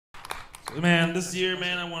Man, this year,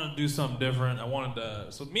 man, I wanted to do something different.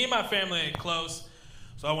 So me and my family ain't close,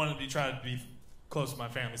 so I wanted to try to be close to my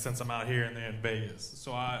family since I'm out here and they're in Vegas.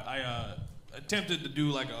 So I attempted to do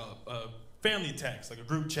like a family text, like a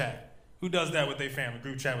group chat. Who does that with their family?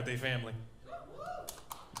 Group chat with their family?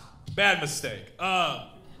 Bad mistake.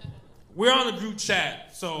 We're on the group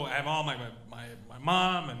chat, so I have all my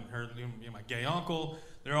mom and her, my gay uncle.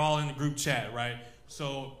 They're all in the group chat, right?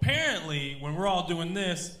 So apparently, when we're all doing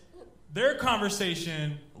this, their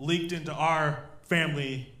conversation leaked into our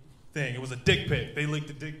family thing. It was a dick pic. They leaked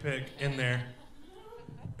a dick pic in there.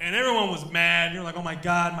 And everyone was mad. You're like, oh my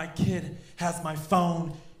God, my kid has my phone.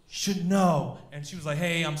 You should know. And she was like,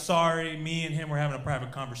 hey, I'm sorry. Me and him were having a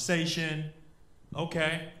private conversation.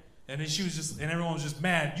 Okay. And then everyone was just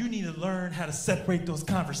mad. You need to learn how to separate those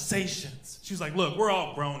conversations. She was like, look, we're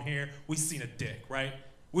all grown here. We seen a dick, right?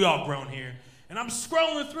 We all grown here. And I'm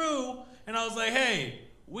scrolling through, and I was like, hey,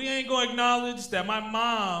 we ain't gonna acknowledge that my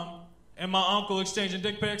mom and my uncle exchanging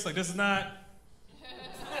dick pics? Like, this is not...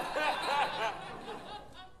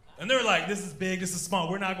 And they were like, this is big, this is small.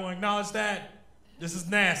 We're not gonna acknowledge that. This is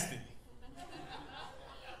nasty.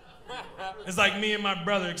 It's like me and my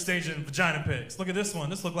brother exchanging vagina pics. Look at this one.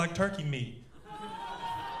 This look like turkey meat.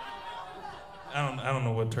 I don't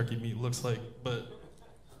know what turkey meat looks like, but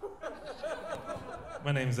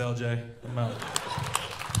my name is L.J. I'm out.